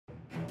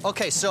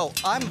Okay, so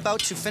I'm about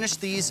to finish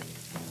these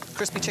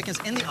crispy chickens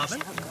in the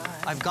oven.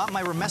 I've got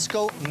my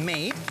romesco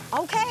made.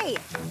 Okay.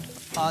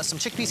 Some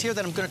chickpeas here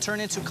that I'm gonna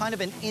turn into kind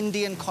of an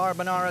Indian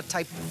carbonara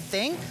type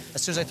thing.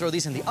 As soon as I throw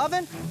these in the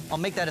oven, I'll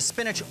make that a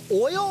spinach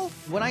oil.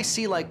 When I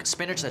see like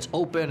spinach that's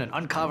open and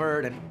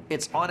uncovered and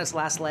it's on its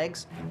last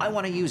legs, I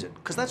wanna use it,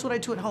 because that's what I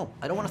do at home.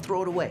 I don't wanna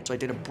throw it away. So I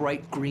did a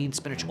bright green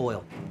spinach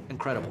oil.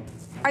 Incredible.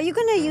 Are you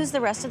gonna use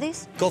the rest of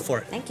these? Go for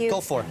it. Thank you.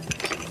 Go for it.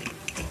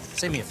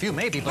 Save me a few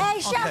maybe, but Hey,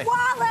 Chef okay.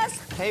 Wallace!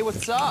 Hey,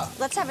 what's up?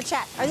 Let's have a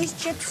chat. Are these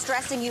chips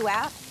stressing you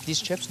out?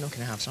 These chips? No,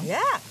 can I have some?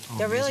 Yeah,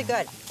 they're really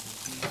good.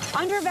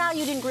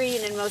 Undervalued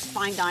ingredient in most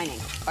fine dining.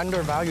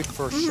 Undervalued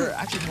for sure.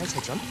 Actually, can I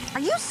take some? Are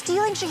you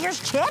stealing Shahir's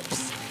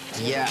chips?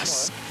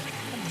 Yes.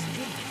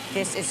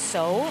 This is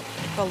so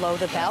below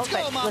the belt,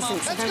 Let's go, but Mama. listen,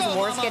 Let's sometimes go,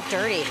 wars Mama. get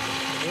dirty.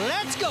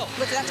 Let's go.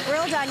 Look, that's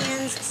grilled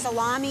onions,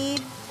 salami.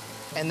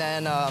 And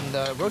then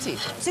the roti.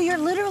 So you're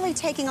literally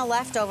taking a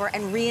leftover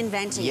and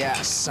reinventing it.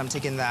 Yes, I'm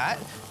taking that.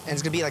 And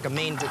it's gonna be like a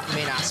main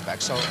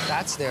aspect. So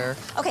that's there.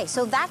 Okay,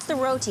 so that's the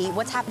roti.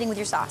 What's happening with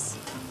your sauce?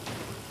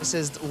 This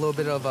is a little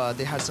bit of,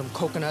 they had some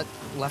coconut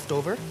left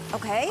over.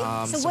 Okay,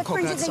 so some what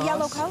brings coconut it the sauce.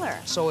 yellow color?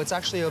 So it's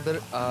actually a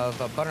bit of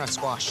butternut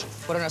squash.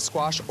 Butternut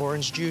squash,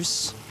 orange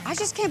juice. I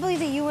just can't believe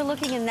that you were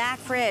looking in that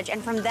fridge,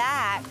 and from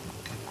that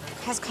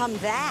has come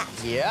that.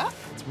 Yeah?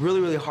 It's really,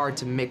 really hard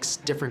to mix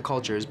different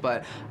cultures,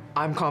 but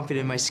I'm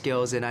confident in my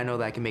skills and I know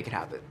that I can make it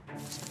happen.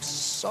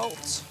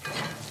 Salt.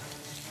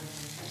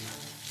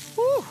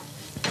 Woo!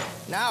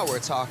 Now we're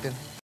talking.